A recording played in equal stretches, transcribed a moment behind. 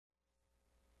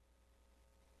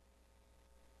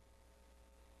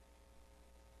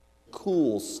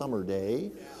cool summer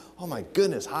day. Oh my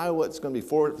goodness, what's going to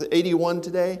be 81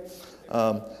 today?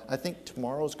 I think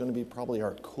tomorrow's going to be probably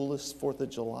our coolest 4th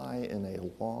of July in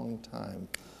a long time.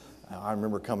 I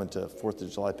remember coming to 4th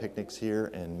of July picnics here,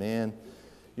 and man,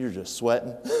 you're just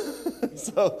sweating.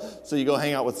 so you go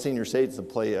hang out with senior saints and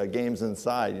play games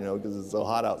inside, because it's so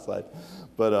hot outside.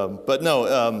 But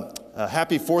no,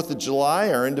 happy 4th of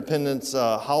July, our Independence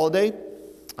holiday.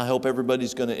 I hope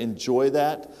everybody's going to enjoy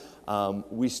that.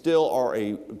 We still are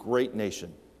a great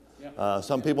nation.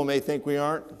 Some people may think we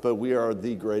aren't, but we are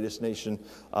the greatest nation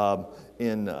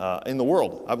in the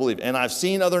world, I believe. And I've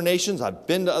seen other nations, I've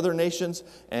been to other nations,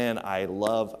 and I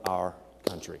love our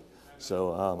country.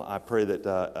 So I pray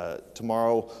that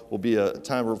tomorrow will be a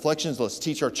time of reflections. Let's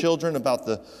teach our children about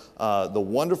the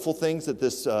wonderful things that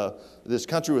this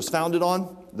country was founded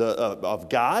on, of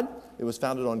God. It was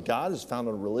founded on God. It was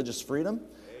founded on religious freedom.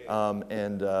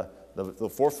 And the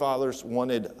forefathers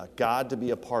wanted God to be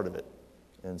a part of it.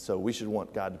 And so we should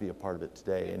want God to be a part of it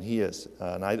today, and He is.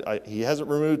 And He hasn't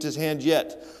removed His hand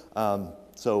yet.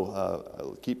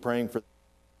 So keep praying for.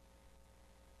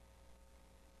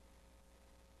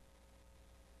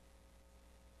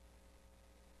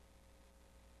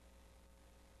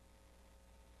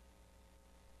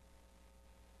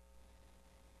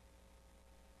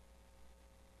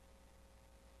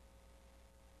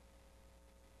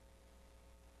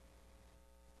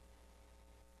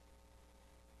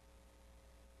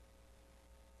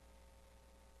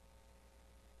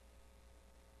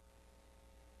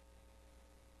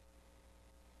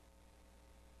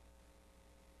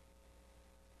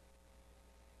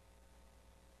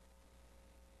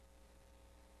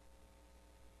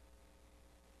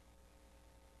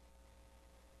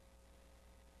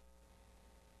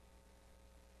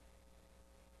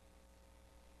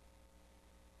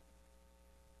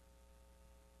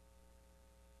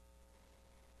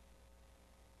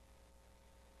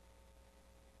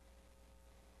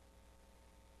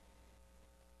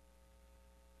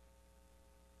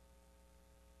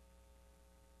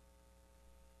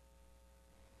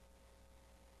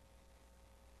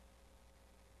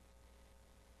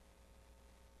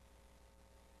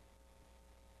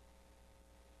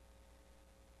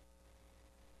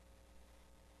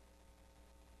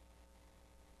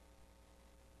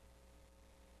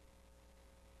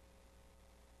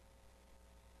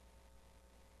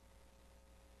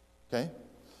 Okay?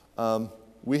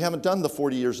 We haven't done the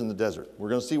 40 years in the desert. We're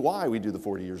going to see why we do the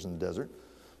 40 years in the desert.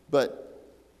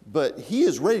 But He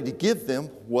is ready to give them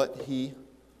what He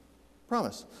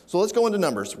promised. So let's go into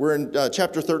Numbers. We're in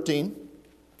chapter 13.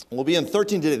 We'll be in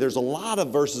 13 today. There's a lot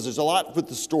of verses. There's a lot with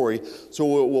the story.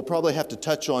 So we'll probably have to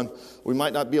touch on, we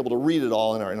might not be able to read it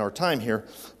all in our time here,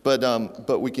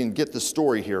 but we can get the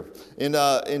story here. In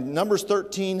Numbers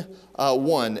 13,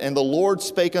 1, and the Lord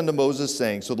spake unto Moses,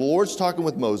 saying, so the Lord's talking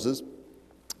with Moses.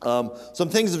 Some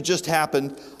things have just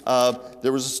happened.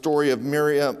 There was a story of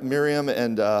Miriam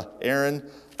and Aaron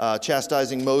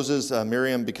chastising Moses.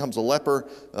 Miriam becomes a leper.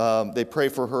 They pray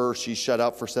for her. She's shut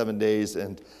out for 7 days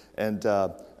and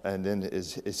then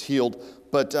is healed.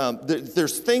 But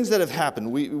there's things that have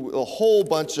happened. A whole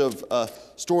bunch of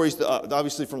stories,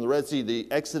 obviously from the Red Sea, the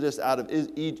Exodus out of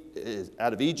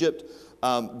Egypt,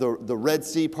 the Red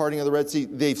Sea, parting of the Red Sea.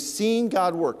 They've seen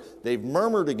God work. They've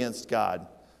murmured against God.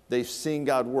 They've seen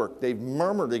God work. They've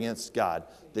murmured against God.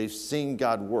 They've seen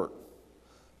God work.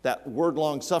 That word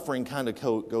long suffering kind of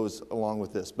goes along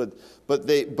with this. But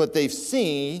they've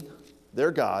seen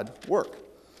their God work.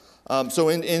 So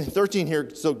in 13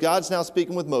 here, so God's now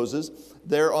speaking with Moses.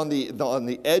 They're on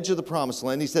the edge of the promised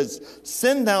land. He says,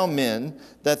 send thou men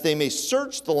that they may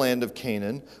search the land of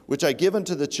Canaan, which I give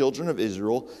unto the children of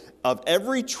Israel. Of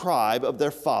every tribe of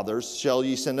their fathers shall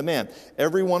ye send a man,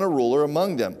 every one a ruler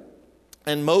among them.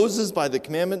 And Moses, by the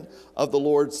commandment of the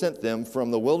Lord, sent them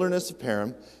from the wilderness of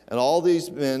Paran, and all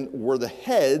these men were the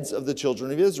heads of the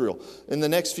children of Israel. In the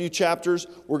next few chapters,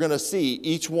 we're going to see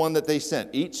each one that they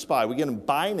sent, each spy. We get them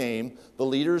by name, the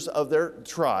leaders of their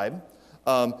tribe.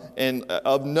 And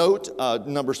of note,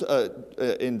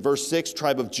 in verse 6,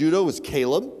 tribe of Judah was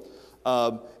Caleb.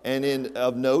 And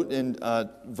of note, in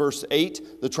verse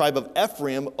 8, the tribe of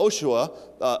Ephraim,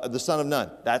 Oshua, the son of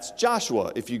Nun. That's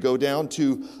Joshua. If you go down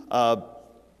to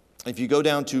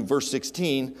verse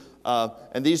 16,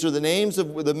 and these are the names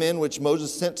of the men which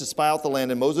Moses sent to spy out the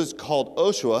land, and Moses called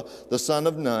Oshua, the son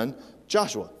of Nun,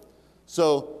 Joshua.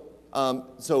 So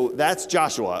that's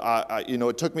Joshua.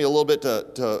 It took me a little bit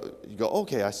to go,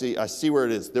 okay, I see where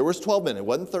it is. There was 12 men. It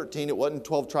wasn't 13. It wasn't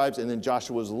 12 tribes. And then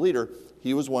Joshua was the leader.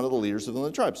 He was one of the leaders of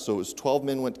the tribes. So it was 12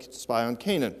 men went to spy on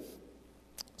Canaan.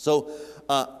 So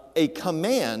a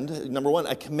command, number one,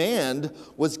 a command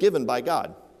was given by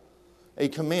God. A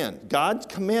command. God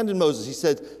commanded Moses. He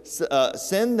said,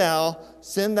 send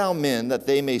thou men that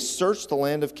they may search the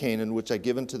land of Canaan, which I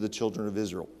give unto the children of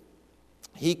Israel.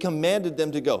 He commanded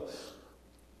them to go.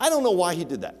 I don't know why he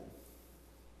did that.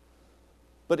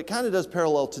 But it kind of does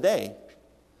parallel today.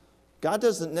 God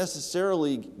doesn't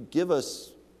necessarily give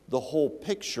us the whole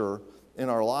picture in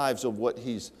our lives of what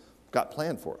he's got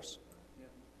planned for us.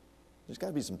 There's got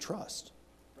to be some trust.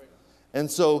 And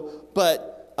so,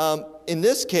 but in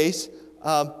this case,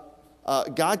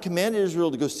 God commanded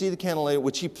Israel to go see the Canaan land,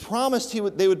 which he promised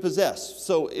they would possess.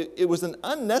 So it was an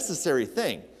unnecessary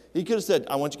thing. He could have said,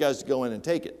 I want you guys to go in and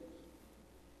take it.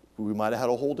 We might have had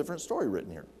a whole different story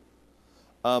written here.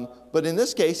 But in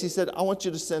this case, he said, I want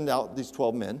you to send out these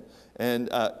 12 men.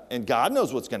 And God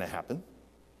knows what's going to happen.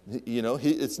 You know,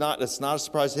 it's not a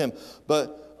surprise to him.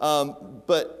 But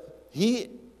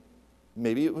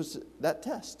maybe it was that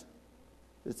test.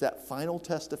 It's that final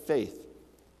test of faith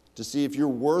to see if you're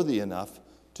worthy enough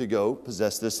to go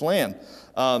possess this land.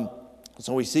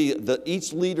 So we see that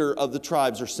each leader of the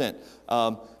tribes are sent.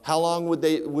 How long would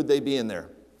they be in there?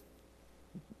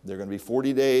 They're going to be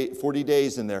 40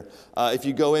 days in there. If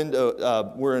you go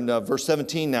into, we're in verse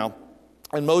 17 now.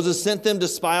 And Moses sent them to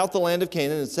spy out the land of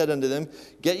Canaan and said unto them,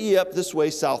 get ye up this way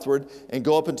southward and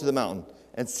go up into the mountain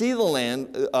and see the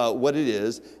land, what it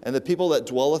is, and the people that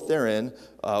dwelleth therein,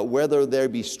 whether there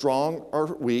be strong or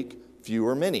weak, few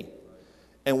or many.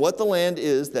 And what the land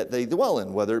is that they dwell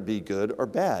in, whether it be good or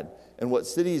bad. And what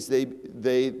cities they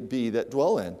be that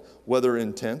dwell in, whether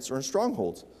in tents or in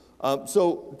strongholds.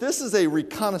 So this is a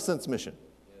reconnaissance mission.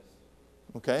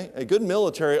 Okay, a good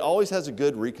military always has a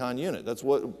good recon unit. That's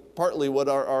partly what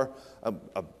our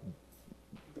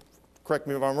correct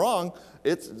me if I'm wrong,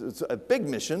 it's a big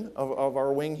mission of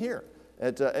our wing here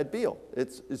at Beale.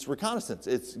 It's reconnaissance.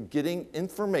 It's getting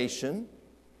information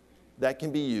that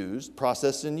can be used,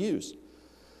 processed and used.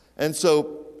 And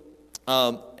so,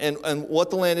 and what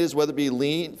the land is, whether it be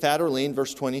lean, fat or lean,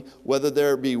 verse 20, whether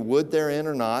there be wood therein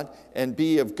or not, and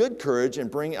be of good courage and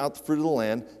bring out the fruit of the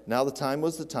land. Now the time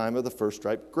was the time of the first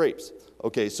ripe grapes.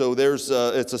 Okay, so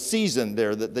it's a season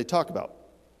there that they talk about.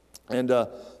 And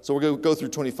so we're going to go through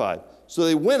 25. So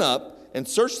they went up and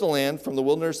searched the land from the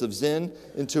wilderness of Zin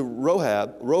into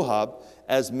Rohab,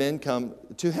 as men come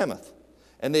to Hamath.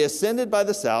 And they ascended by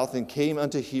the south and came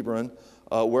unto Hebron,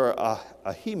 where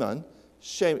Ahiman,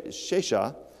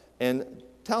 Shesha, and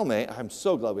Talmai, I'm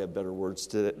so glad we have better words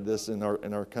to this in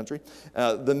our country,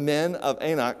 the men of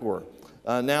Anak were.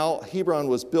 Now Hebron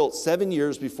was built 7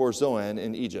 years before Zoan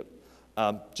in Egypt.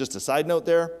 Just a side note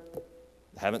there,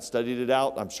 haven't studied it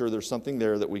out. I'm sure there's something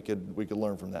there that we could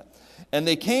learn from that. And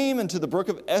they came into the brook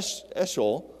of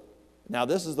Eshcol. Now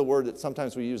this is the word that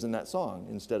sometimes we use in that song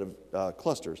instead of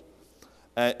clusters.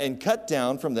 And cut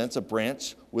down from thence a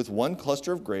branch with one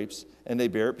cluster of grapes, and they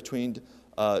bare it between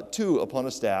two upon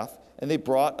a staff, and they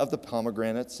brought of the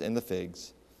pomegranates and the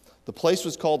figs. The place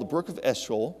was called the brook of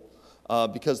Eshcol,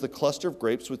 because the cluster of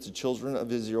grapes which the children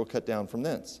of Israel cut down from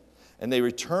thence. And they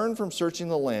returned from searching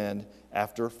the land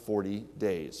after 40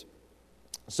 days.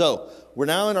 So we're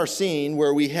now in our scene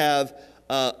where we have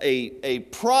a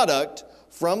product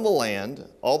from the land.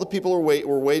 All the people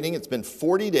were waiting. It's been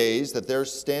 40 days that they're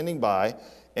standing by,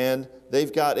 and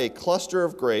they've got a cluster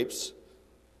of grapes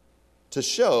to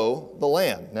show the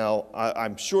land. Now,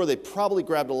 I'm sure they probably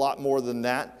grabbed a lot more than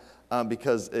that,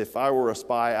 because if I were a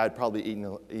spy, I'd probably be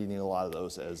eating a lot of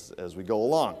those as we go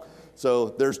along. So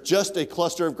there's just a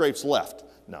cluster of grapes left.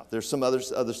 No, there's some other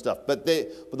stuff. But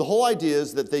the whole idea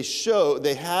is that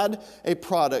they had a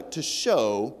product to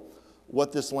show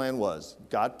what this land was.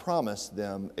 God promised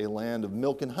them a land of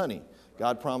milk and honey.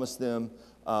 God promised them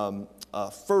a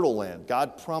fertile land.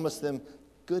 God promised them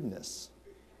goodness,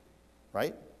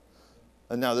 right?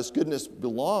 And now this goodness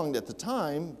belonged at the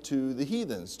time to the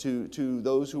heathens, to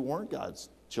those who weren't God's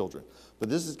children. But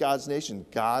this is God's nation,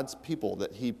 God's people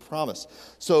that he promised.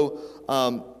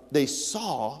 So they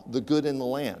saw the good in the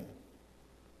land,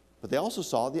 but they also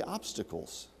saw the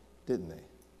obstacles, didn't they?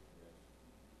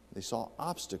 They saw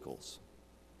obstacles.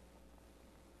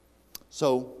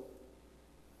 So,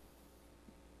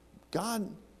 God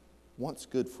wants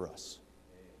good for us.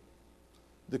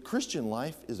 The Christian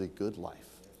life is a good life.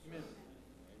 Amen.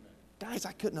 Guys,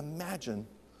 I couldn't imagine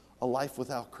a life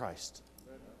without Christ.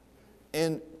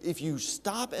 And if you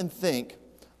stop and think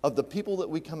of the people that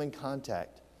we come in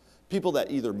contact, people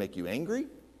that either make you angry,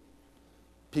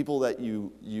 people that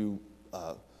you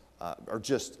are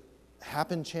just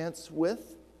happen chance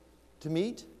with, to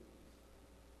meet?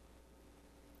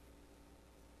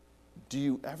 Do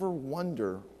you ever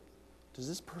wonder does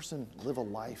this person live a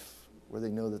life where they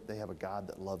know that they have a God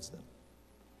that loves them?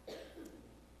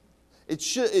 It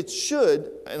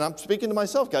should, and I'm speaking to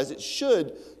myself, guys, it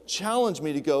should challenge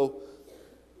me to go,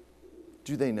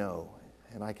 do they know?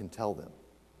 And I can tell them.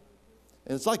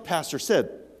 And it's like Pastor said,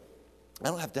 I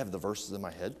don't have to have the verses in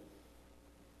my head.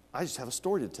 I just have a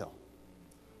story to tell.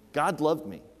 God loved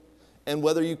me. And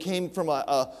whether you came from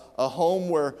a home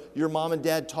where your mom and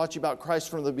dad taught you about Christ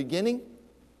from the beginning,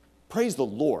 praise the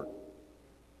Lord.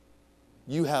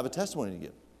 You have a testimony to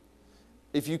give.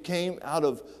 If you came out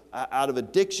of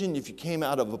addiction, if you came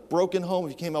out of a broken home,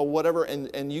 if you came out of whatever,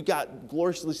 and you got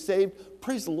gloriously saved,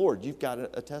 praise the Lord, you've got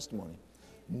a testimony.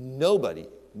 Nobody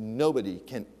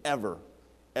can ever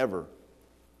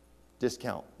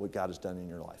discount what God has done in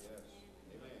your life.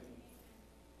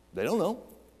 They don't know.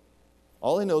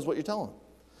 All they know is what you're telling them.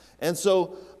 And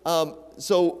so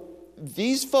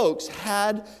these folks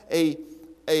had a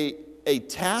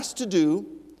task to do.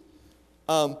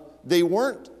 They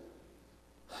weren't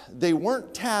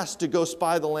tasked to go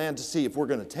spy the land to see if we're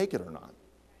going to take it or not.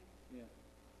 Yeah.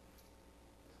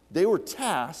 They were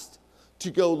tasked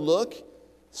to go look,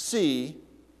 see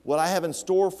what I have in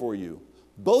store for you.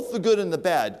 Both the good and the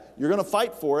bad. You're going to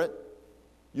fight for it.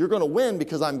 You're going to win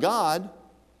because I'm God.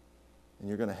 And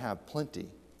you're going to have plenty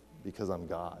because I'm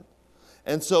God.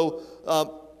 And so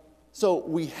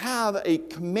we have a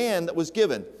command that was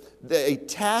given, a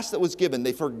task that was given.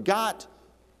 They forgot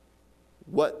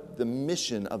what the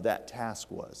mission of that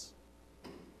task was.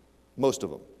 Most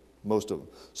of them.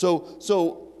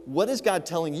 So what is God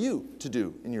telling you to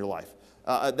do in your life?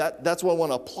 That's what I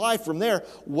want to apply from there.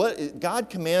 What God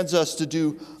commands us to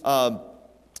do.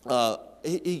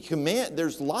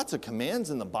 There's lots of commands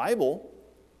in the Bible.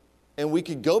 And we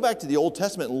could go back to the Old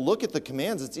Testament and look at the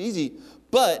commands. It's easy,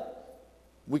 but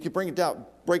we could break it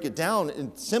down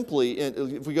and simply,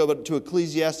 if we go to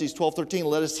Ecclesiastes 12:13,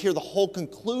 let us hear the whole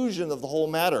conclusion of the whole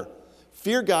matter.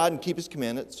 Fear God and keep His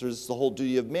commandments, for this is the whole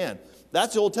duty of man.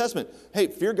 That's the Old Testament. Hey,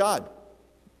 fear God.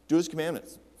 Do His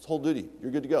commandments. It's the whole duty.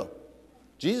 You're good to go.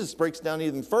 Jesus breaks down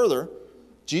even further.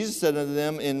 Jesus said unto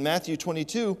them in Matthew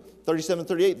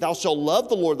 22:37-38, Thou shalt love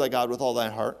the Lord thy God with all thy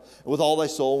heart, and with all thy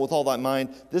soul, and with all thy mind.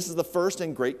 This is the first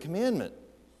and great commandment.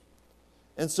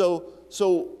 And so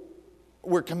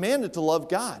we're commanded to love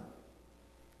God.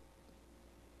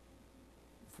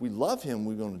 If we love Him,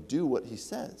 we're going to do what He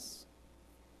says.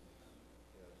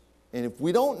 And if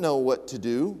we don't know what to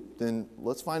do, then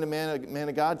let's find a man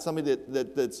of God, somebody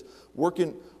that's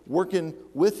working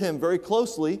with Him very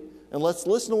closely, and let's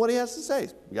listen to what He has to say.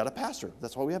 We got a pastor.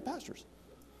 That's why we have pastors.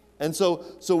 And so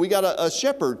we got a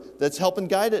shepherd that's helping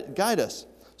guide us.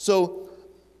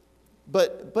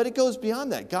 But it goes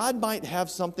beyond that. God might have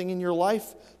something in your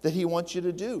life that He wants you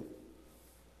to do.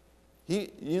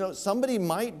 Somebody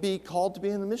might be called to be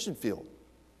in the mission field.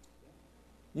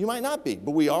 You might not be,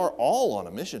 but we are all on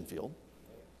a mission field,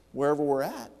 wherever we're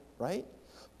at, right?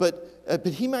 But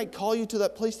He might call you to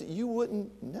that place that you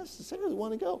wouldn't necessarily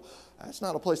want to go. That's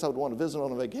not a place I would want to visit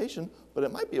on a vacation, but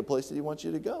it might be a place that He wants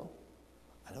you to go.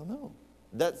 I don't know.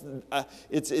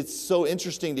 It's so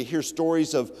interesting to hear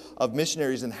stories of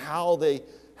missionaries and how they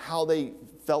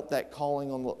felt that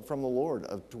calling from the Lord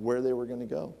to where they were going to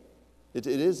go. It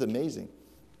is amazing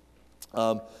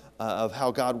of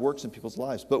how God works in people's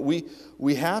lives. But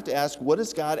we have to ask, what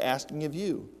is God asking of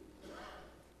you?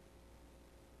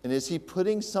 And is He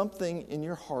putting something in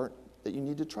your heart that you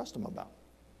need to trust Him about?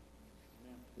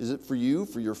 Is it for you,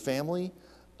 for your family?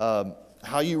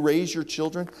 How you raise your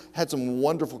children? Had some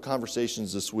wonderful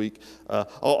conversations this week. I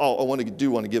want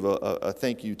to give a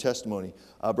thank you testimony.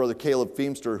 Brother Caleb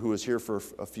Feemster, who was here for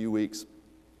a few weeks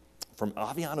from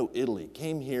Aviano, Italy,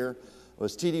 came here,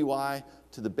 was TDY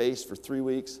to the base for 3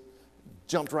 weeks,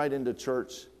 jumped right into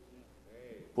church.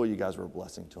 Boy, you guys were a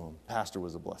blessing to him. Pastor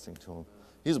was a blessing to him.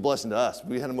 He was a blessing to us.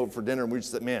 We had him over for dinner, and we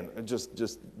just said, man, just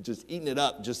eating it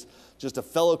up, just a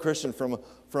fellow Christian from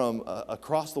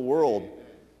across the world.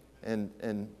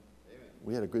 And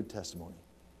we had a good testimony.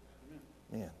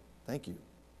 Man, thank you.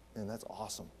 And that's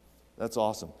awesome. That's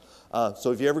awesome.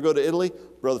 So if you ever go to Italy,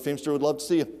 Brother Feemster would love to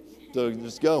see you. So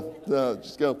just go.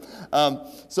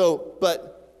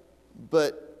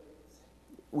 But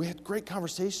we had great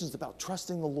conversations about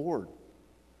trusting the Lord.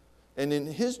 And in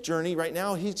his journey right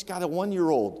now, he's got a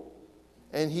 1-year-old.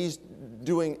 And he's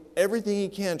doing everything he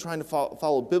can trying to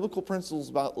follow biblical principles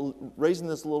about raising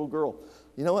this little girl.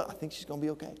 You know what? I think she's going to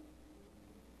be okay.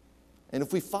 And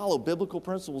if we follow biblical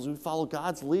principles, we follow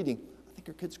God's leading, I think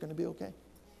our kids are going to be okay.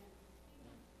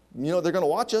 They're going to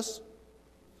watch us.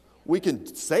 We can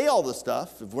say all the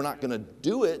stuff. If we're not going to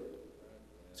do it,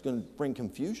 it's going to bring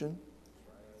confusion.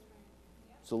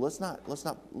 So let's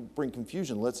not bring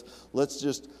confusion. Let's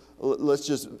just vow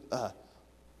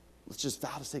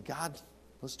to say, God,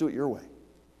 let's do it your way.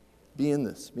 Be in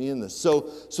this. So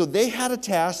they had a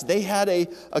task. They had a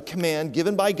command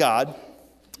given by God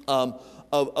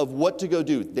of what to go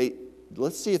do.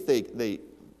 Let's see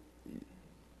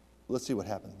what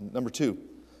happened. Number 2,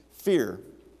 fear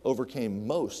overcame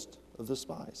most of the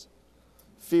spies.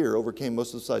 Fear overcame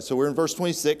most of the spies. So we're in verse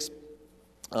 26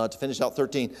 to finish out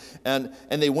 13. And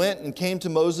they went and came to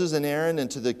Moses and Aaron and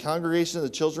to the congregation of the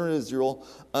children of Israel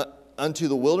unto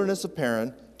the wilderness of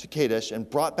Paran, to Kadesh, and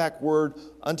brought back word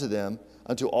unto them,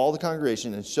 unto all the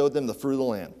congregation, and showed them the fruit of the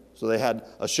land. So they had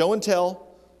a show and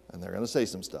tell, and they're going to say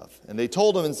some stuff. And they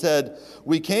told him and said,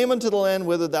 we came unto the land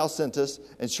whither thou sentest,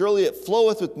 and surely it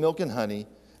floweth with milk and honey,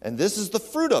 and this is the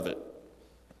fruit of it.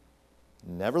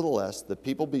 Nevertheless, the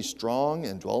people be strong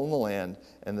and dwell in the land,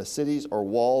 and the cities are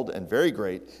walled and very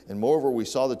great. And moreover, we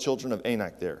saw the children of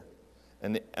Anak there.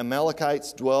 And the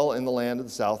Amalekites dwell in the land of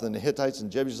the south, and the Hittites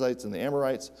and Jebusites and the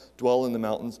Amorites dwell in the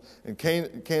mountains, and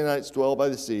Canaanites dwell by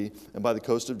the sea and by the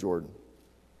coast of Jordan.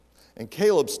 And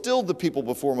Caleb stilled the people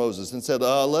before Moses and said,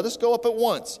 let us go up at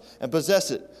once and possess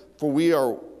it, for we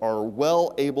are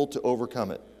well able to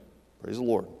overcome it. Praise the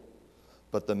Lord.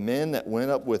 But the men that went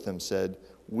up with him said,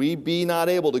 we be not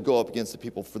able to go up against the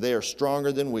people, for they are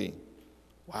stronger than we.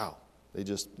 Wow. They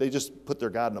just put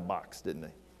their God in a box, didn't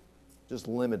they? Just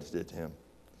limited him.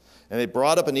 And they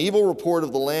brought up an evil report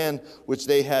of the land which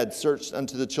they had searched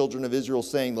unto the children of Israel,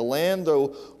 saying, the land though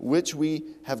which we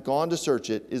have gone to search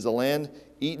it is a land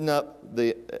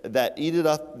that eateth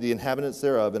up the inhabitants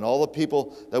thereof, and all the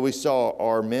people that we saw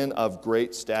are men of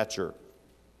great stature.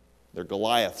 They're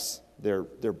Goliaths. They're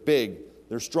big.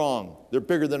 They're strong. They're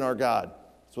bigger than our God.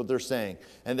 That's what they're saying.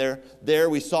 And there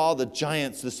we saw the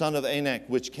giants, the son of Anak,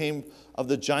 which came of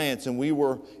the giants, and we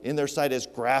were in their sight as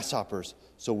grasshoppers.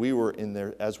 So we were in their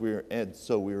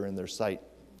in their sight.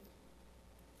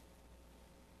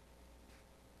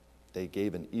 They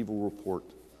gave an evil report.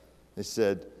 They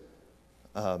said,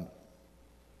 we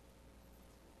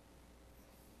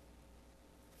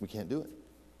can't do it.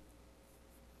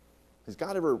 Has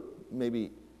God ever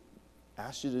maybe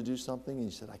asked you to do something and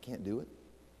you said, I can't do it?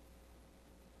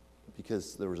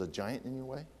 Because there was a giant in your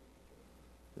way?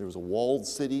 There was a walled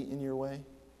city in your way?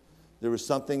 There was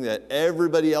something that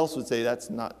everybody else would say, that's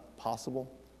not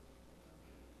possible?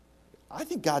 I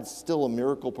think God's still a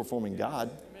miracle-performing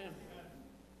God. Amen.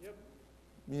 Yep.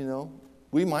 You know,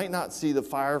 we might not see the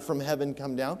fire from heaven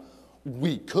come down.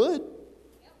 We could.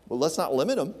 But let's not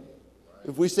limit him.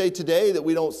 If we say today that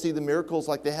we don't see the miracles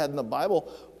like they had in the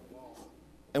Bible,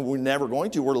 and we're never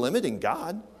going to, we're limiting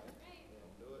God.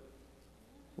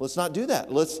 Let's not do that.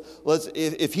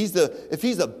 If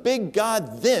he's a big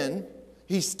God then,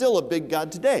 he's still a big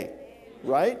God today,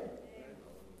 right?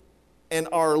 And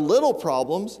our little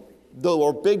problems, though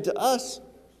are big to us,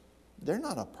 they're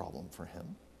not a problem for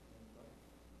him.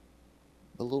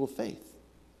 A little faith.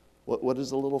 What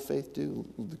does a little faith do?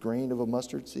 The grain of a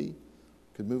mustard seed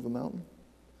could move a mountain.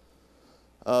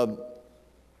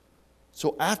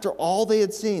 So after all they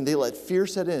had seen, they let fear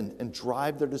set in and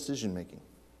drive their decision making.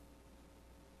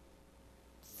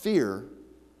 Fear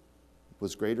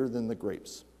was greater than the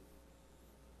grapes.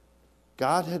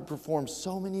 God had performed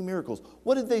so many miracles.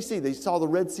 What did they see? They saw the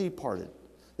Red Sea parted.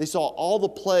 They saw all the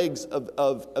plagues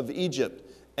of Egypt,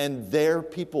 and their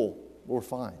people were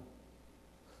fine.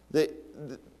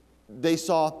 They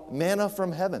saw manna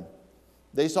from heaven.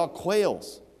 They saw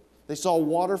quails. They saw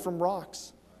water from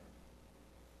rocks.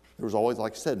 There was always,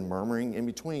 like I said, murmuring in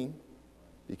between,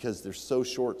 because they're so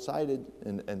short-sighted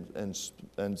and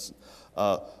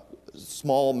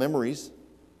small memories.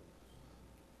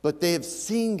 But they have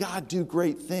seen God do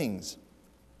great things.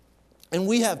 And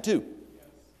we have too.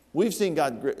 We've seen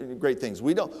God great things.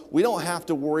 We don't have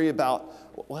to worry about,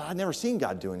 well, I've never seen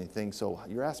God do anything, so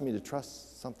you're asking me to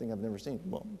trust something I've never seen.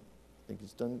 Well, I think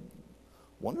he's done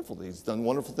wonderful things. He's done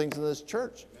wonderful things in this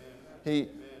church.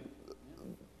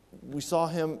 We saw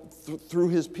him through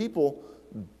his people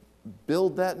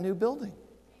build that new building.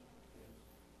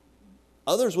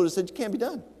 Others would have said, it can't be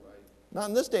done. Not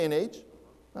in this day and age.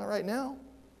 Not right now.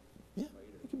 Yeah,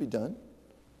 it could be done.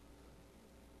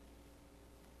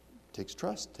 It takes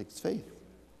trust, takes faith.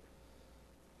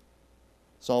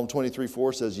 Psalm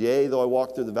 23:4 says, yea, though I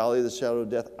walk through the valley of the shadow of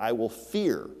death, I will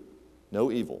fear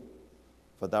no evil.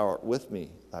 For thou art with me,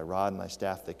 thy rod and thy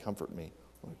staff, they comfort me.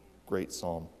 What a great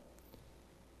psalm.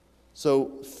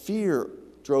 So fear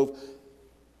drove.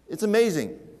 It's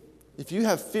amazing. If you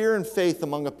have fear and faith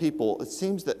among a people, it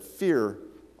seems that fear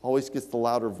always gets the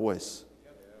louder voice.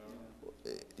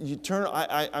 you turn.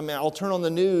 I mean, I'll turn on the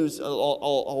news.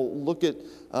 I'll look at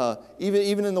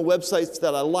even in the websites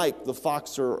that I like, the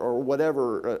Fox or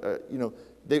whatever.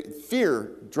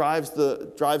 Fear drives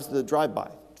the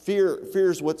drive-by. Fear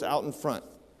is what's out in front.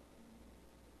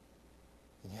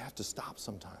 And you have to stop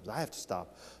sometimes. I have to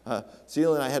stop.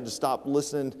 Celia and I had to stop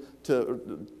listening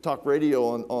to talk radio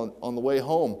on the way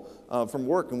home from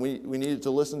work, and we needed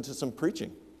to listen to some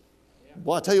preaching.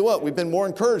 Well, I'll tell you what, we've been more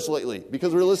encouraged lately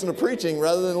because we're listening to preaching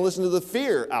rather than listening to the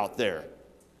fear out there.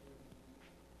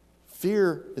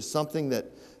 Fear is something that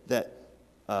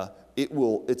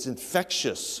it's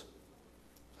infectious.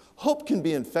 Hope can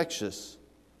be infectious,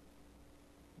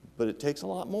 but it takes a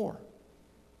lot more.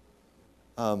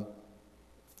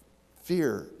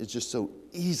 Fear is just so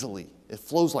easily, it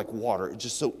flows like water. It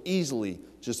just so easily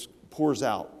just pours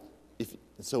out.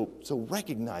 So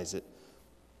recognize it.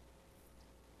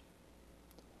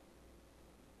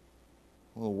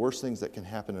 One of the worst things that can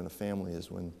happen in a family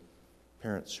is when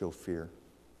parents show fear.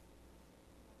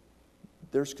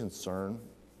 There's concern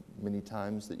many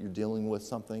times that you're dealing with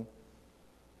something,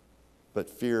 but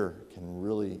fear can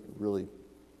really, really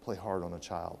play hard on a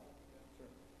child.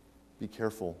 Be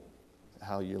careful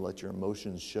how you let your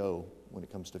emotions show when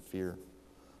it comes to fear.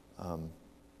 I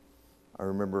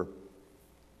remember,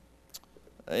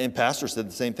 and Pastor said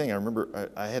the same thing. I remember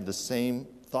I had the same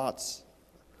thoughts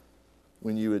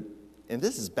when you would, and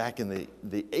this is back in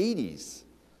the 80s,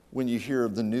 when you hear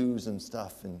of the news and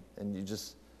stuff, and you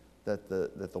just, that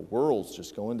the world's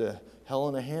just going to hell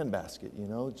in a handbasket, and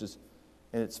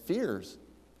it's fears.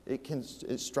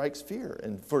 It strikes fear.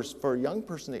 And for a young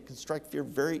person, it can strike fear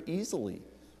very easily.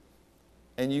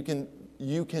 And you can,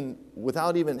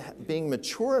 without even being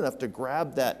mature enough to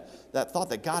grab that thought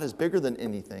that God is bigger than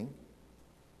anything,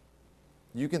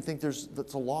 you can think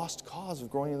that's a lost cause of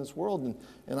growing in this world.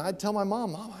 And I'd tell my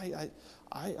mom,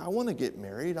 I want to get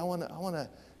married. I want to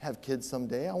have kids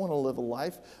someday. I want to live a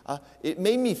life. It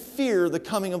made me fear the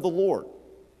coming of the Lord.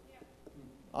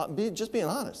 Just being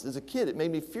honest, as a kid, it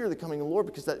made me fear the coming of the Lord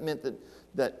because that meant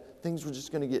that things were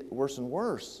just going to get worse and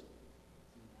worse.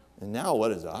 And now what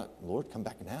is that? Lord, come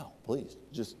back now, please.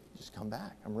 Just come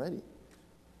back. I'm ready.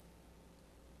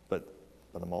 But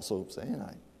I'm also saying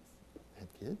I had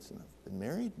kids and I've been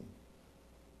married.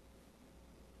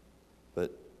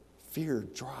 But fear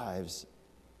drives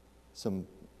some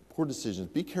poor decisions.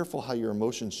 Be careful how your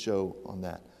emotions show on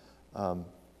that.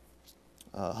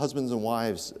 Husbands and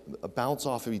wives bounce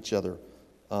off of each other,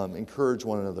 encourage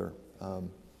one another.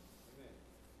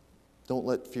 Don't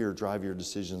let fear drive your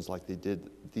decisions like they did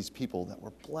these people that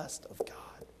were blessed of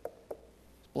God.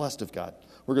 Blessed of God.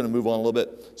 We're going to move on a little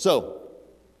bit. So,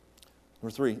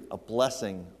 number 3, a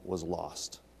blessing was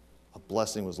lost. A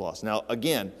blessing was lost. Now,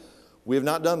 again, we have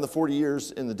not done the 40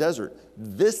 years in the desert.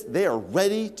 They are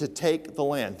ready to take the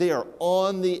land. They are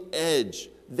on the edge.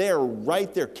 They are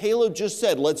right there. Caleb just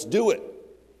said, let's do it.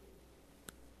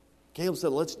 Caleb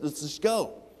said, let's just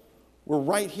go. We're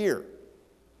right here.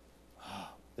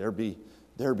 There be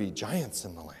giants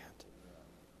in the land.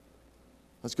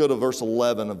 Let's go to verse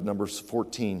 11 of Numbers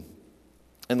 14.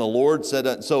 And the Lord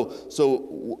said, so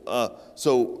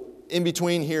in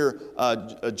between here,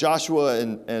 Joshua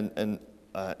and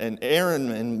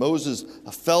Aaron and Moses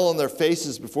fell on their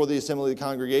faces before the assembly of the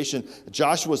congregation.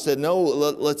 Joshua said, no,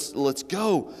 let's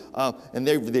go. And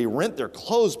they rent their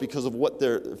clothes because of what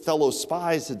their fellow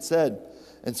spies had said.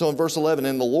 And so in verse 11,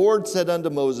 and the Lord said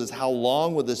unto Moses, how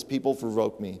long will this people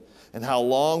provoke me? And how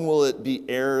long will it be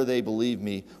ere they believe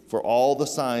me for all the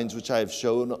signs which I have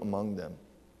shown among them?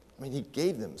 I mean, he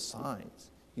gave them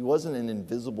signs. He wasn't an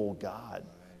invisible God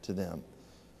to them.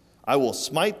 I will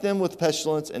smite them with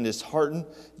pestilence and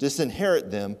disinherit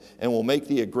them, and will make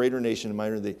thee a greater nation and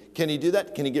mightier than thee. Can he do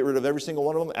that? Can he get rid of every single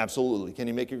one of them? Absolutely. Can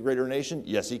he make a greater nation?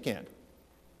 Yes, he can.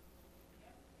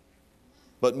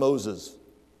 But Moses,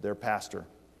 their pastor,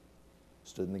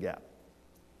 stood in the gap.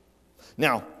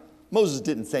 Now, Moses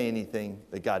didn't say anything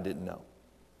that God didn't know.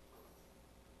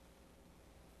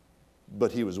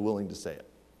 But he was willing to say it.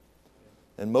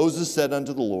 And Moses said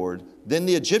unto the Lord, then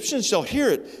the Egyptians shall hear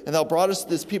it, and thou broughtest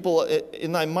this people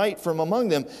in thy might from among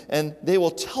them, and they will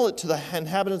tell it to the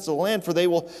inhabitants of the land, for they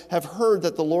will have heard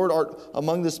that the Lord art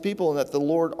among this people, and that the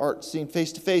Lord art seen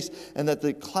face to face, and that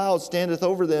the cloud standeth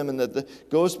over them, and that thou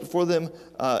goest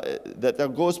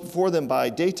before them by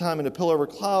daytime in a pillar of a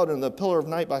cloud, and the pillar of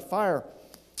night by fire,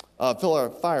 pillar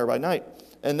of fire by night.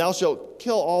 And thou shalt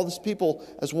kill all this people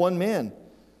as one man.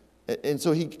 And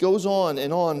so he goes on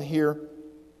and on here.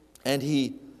 And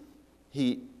he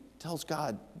tells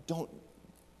God, don't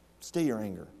stay your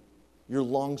anger. You're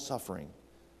long-suffering.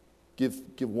 Give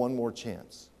one more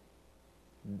chance.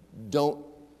 Don't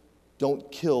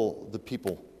don't kill the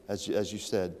people, as you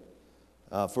said.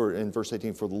 For in verse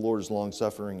 18, for the Lord is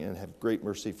long-suffering and have great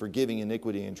mercy, forgiving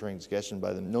iniquity and transgression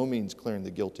by them, no means clearing the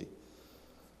guilty.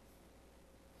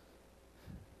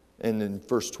 And in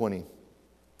verse 20,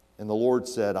 and the Lord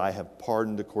said, I have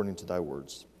pardoned according to thy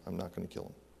words. I'm not going to kill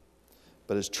him.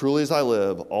 But as truly as I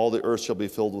live, all the earth shall be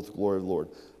filled with the glory of the Lord.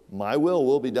 My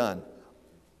will be done.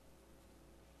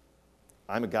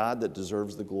 I'm a God that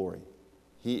deserves the glory.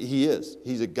 He is.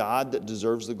 He's a God that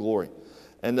deserves the glory.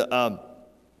 And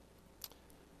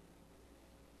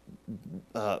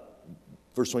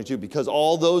verse 22, because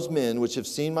all those men which have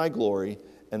seen my glory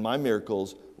and my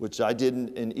miracles, which I did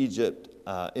in Egypt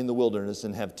in the wilderness,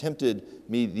 and have tempted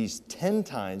me these 10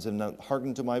 times and not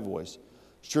hearkened to my voice,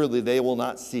 surely they will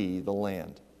not see the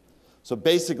land. So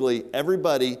basically,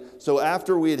 everybody, so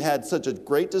after we had such a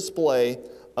great display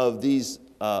of these,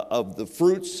 of the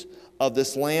fruits of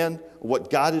this land, what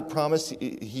God had promised,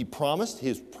 he promised,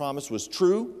 his promise was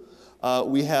true.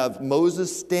 We have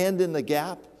Moses stand in the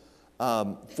gap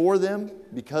for them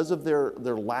because of their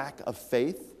lack of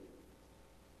faith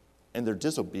and their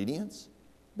disobedience,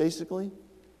 basically.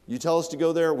 You tell us to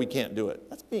go there, we can't do it.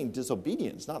 That's being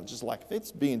disobedient. It's not just lack of faith,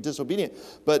 it's being disobedient.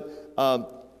 But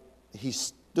he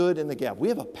stood in the gap. We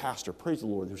have a pastor, praise the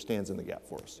Lord, who stands in the gap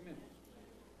for us.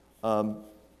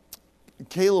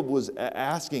 Caleb was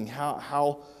asking,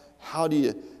 how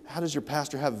does your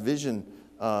pastor have vision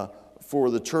for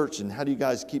the church, and how do you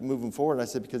guys keep moving forward? And I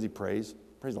said, because he prays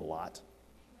a lot.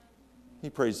 He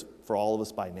prays for all of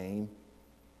us by name.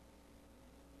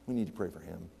 We need to pray for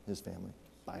him, his family,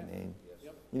 by name.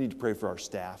 We need to pray for our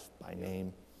staff by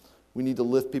name. We need to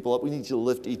lift people up. We need to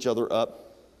lift each other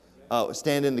up.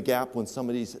 Stand in the gap when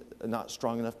somebody's not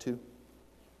strong enough to.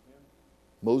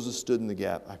 Moses stood in the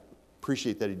gap. I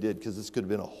appreciate that he did, because this could have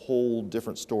been a whole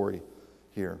different story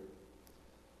here.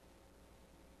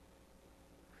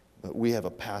 But we have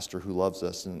a pastor who loves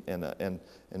us, and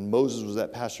Moses was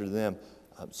that pastor to them.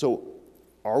 So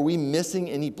are we missing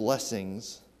any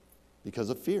blessings because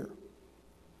of fear?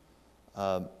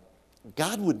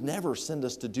 God would never send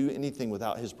us to do anything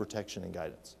without his protection and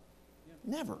guidance.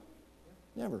 Never.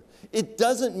 Never. It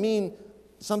doesn't mean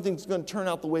something's going to turn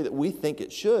out the way that we think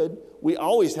it should. We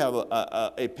always have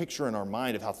a picture in our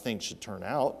mind of how things should turn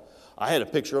out. I had a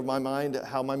picture of my mind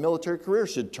how my military career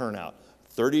should turn out.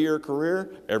 30-year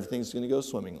career, everything's going to go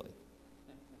swimmingly.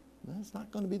 That's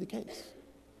not going to be the case.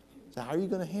 So how are you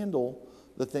going to handle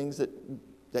the things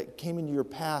that came into your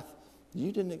path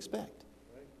you didn't expect?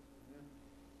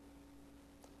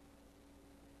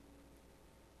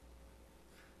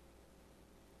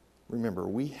 Remember,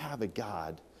 we have a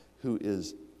God who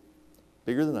is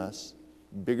bigger than us,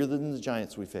 bigger than the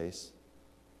giants we face.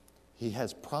 He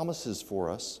has promises for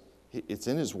us. It's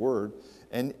in his word.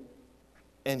 And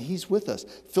he's with us.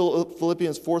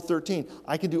 Philippians 4:13,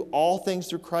 I can do all things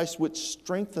through Christ which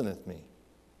strengtheneth me.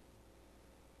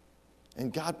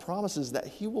 And God promises that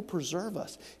he will preserve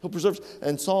us. He'll preserve us.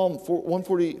 And Psalm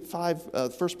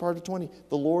 145, first part of 20,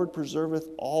 the Lord preserveth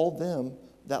all them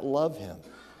that love him.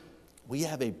 We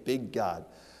have a big God.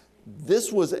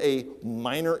 This was a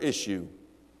minor issue.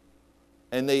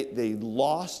 And they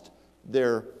lost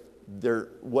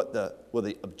what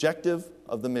the objective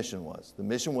of the mission was. The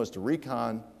mission was to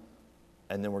recon,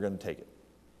 and then we're going to take it.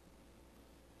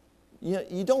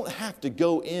 You don't have to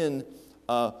go in.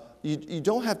 You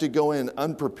don't have to go in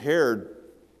unprepared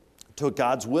to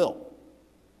God's will.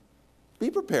 Be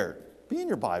prepared. Be in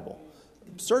your Bible.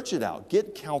 Search it out.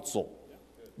 Get counsel.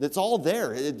 It's all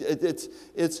there.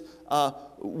 It's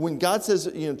when God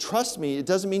says, trust me, it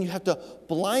doesn't mean you have to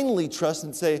blindly trust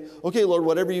and say, okay, Lord,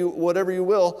 whatever you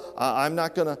will, I'm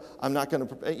not gonna.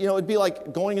 It'd be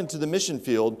like going into the mission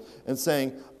field and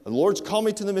saying, the Lord's called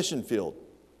me to the mission field.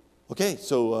 Okay,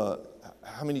 so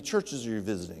how many churches are you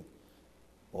visiting?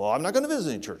 Well, I'm not going to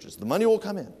visit any churches. The money will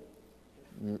come in.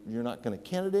 You're not going to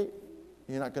candidate.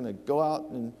 You're not going to go out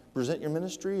and present your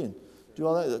ministry and do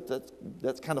all that.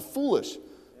 That's kind of foolish.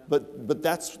 But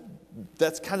that's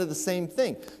kind of the same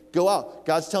thing. Go out.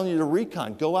 God's telling you to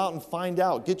recon. Go out and find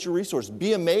out. Get your resources.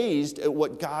 Be amazed at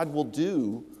what God will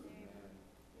do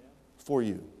for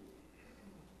you.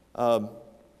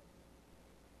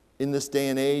 In this day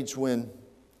and age when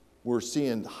we're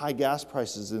seeing high gas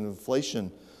prices and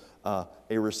inflation, a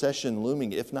recession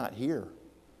looming, if not here.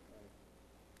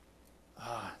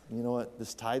 You know what?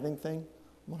 This tithing thing,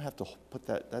 I'm going to have to put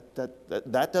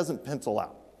that doesn't pencil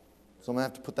out. So I'm going to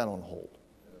have to put that on hold.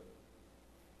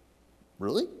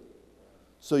 Really?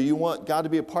 So you want God to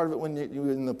be a part of it when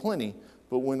you're in the plenty,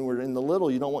 but when we're in the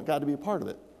little, you don't want God to be a part of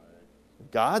it.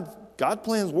 God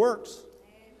plans works.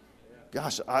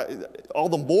 gosh, all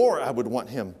the more I would want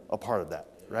him a part of that,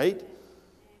 right?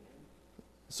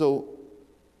 So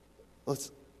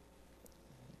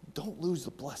don't lose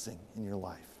the blessing in your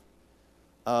life.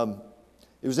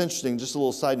 It was interesting, just a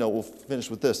little side note, we'll finish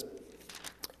with this.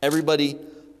 Everybody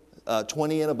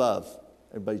 20 and above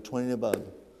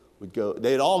would go,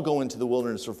 they'd all go into the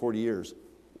wilderness for 40 years,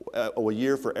 a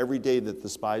year for every day that the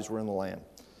spies were in the land,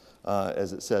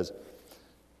 as it says.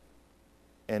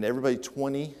 And everybody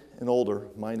 20 and older,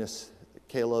 minus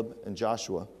Caleb and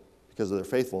Joshua, because of their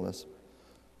faithfulness,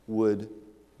 would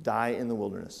die in the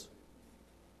wilderness.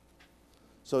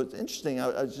 So it's interesting,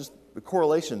 just the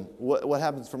correlation, what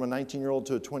happens from a 19-year-old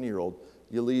to a 20-year-old?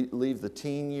 You leave the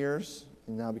teen years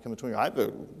and now become a 20-year-old. I have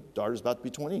a daughter who's about to be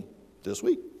 20 this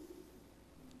week.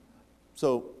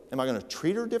 So am I going to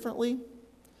treat her differently?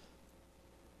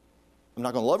 I'm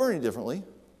not going to love her any differently.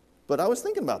 But I was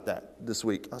thinking about that this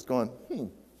week. I was going,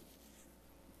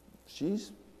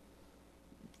 she's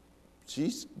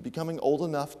becoming old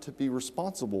enough to be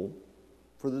responsible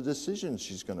for the decisions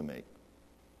she's going to make.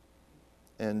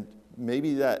 And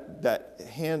maybe that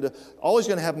hand, always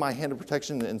going to have my hand of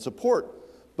protection and support,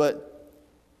 but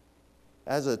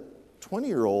as a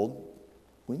 20-year-old,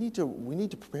 we need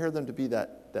to prepare them to be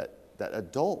that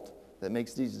adult that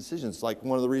makes these decisions. Like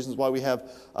one of the reasons why we have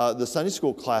the Sunday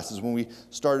school classes. When we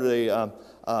started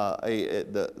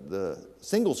the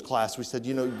singles class, we said,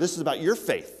 this is about your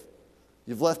faith.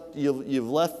 You've left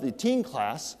the teen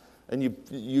class, and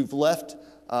you've left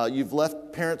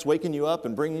parents waking you up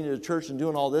and bringing you to church and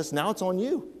doing all this. Now it's on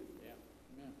you,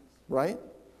 right?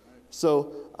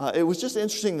 So it was just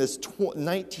interesting. This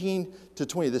 19 to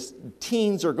 20, this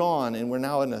teens are gone, and we're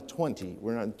now in a 20.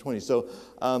 We're not in 20. So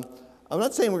I'm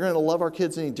not saying we're going to love our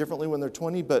kids any differently when they're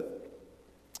 20, but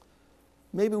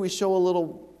maybe we show a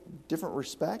little different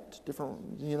respect,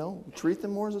 treat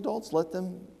them more as adults. Let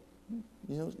them,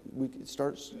 we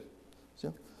start.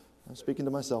 I'm speaking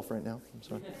to myself right now. I'm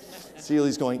sorry.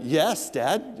 Ceil's going, yes,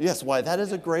 Dad. Yes, why? That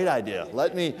is a great idea.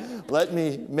 Let me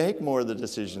make more of the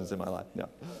decisions in my life. No,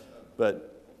 but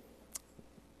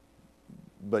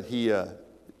he, the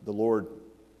Lord,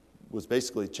 was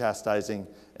basically chastising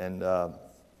and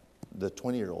the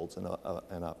 20-year-olds and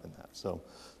up in that. So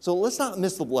let's not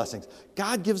miss the blessings.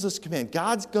 God gives us command.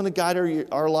 God's going to guide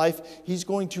our life. He's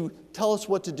going to tell us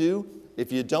what to do.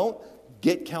 If you don't,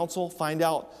 get counsel. Find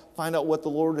out what the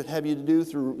Lord would have you to do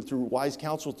through wise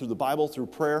counsel, through the Bible, through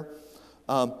prayer.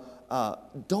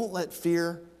 Don't let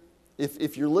fear.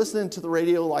 If you're listening to the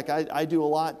radio like I do a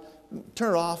lot,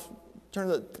 turn it off.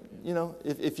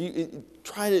 If you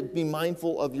try to be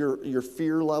mindful of your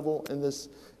fear level in this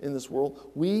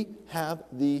world. We have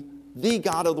the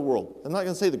God of the world. I'm not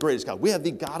going to say the greatest God. We have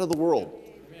the God of the world,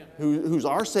 who's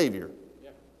our Savior.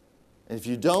 Yep. And if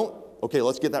you don't, okay,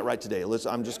 let's get that right today.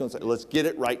 I'm just going to say, let's get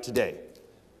it right today.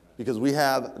 Because we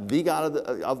have the God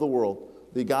of the world,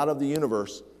 the God of the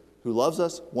universe, who loves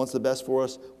us, wants the best for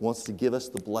us, wants to give us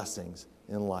the blessings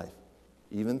in life,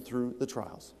 even through the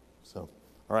trials. So,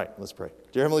 all right, let's pray.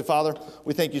 Dear Heavenly Father,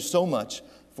 we thank you so much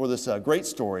for this great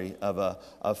story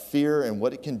of fear and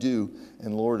what it can do,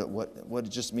 and Lord, what it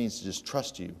just means to just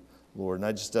trust you, Lord. And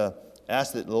I just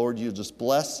ask that, Lord, you just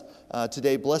bless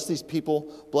today, bless these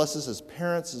people, bless us as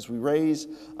parents as we raise,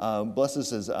 bless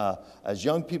us as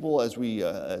young people as we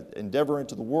endeavor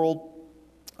into the world.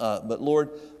 But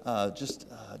Lord, just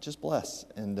bless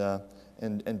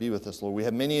and be with us, Lord. We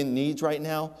have many needs right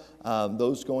now,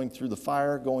 those going through the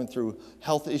fire, going through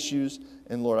health issues,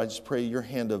 and Lord, I just pray your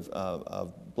hand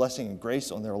of blessing and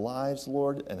grace on their lives,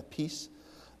 Lord, and a peace.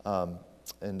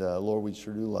 Lord, we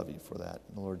sure do love you for that.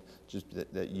 Lord, just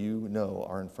that you know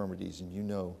our infirmities and you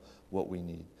know what we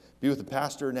need. Be with the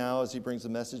pastor now as he brings the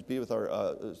message. Be with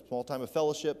our small time of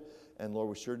fellowship. And Lord,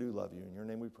 we sure do love you. In your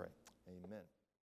name we pray. Amen.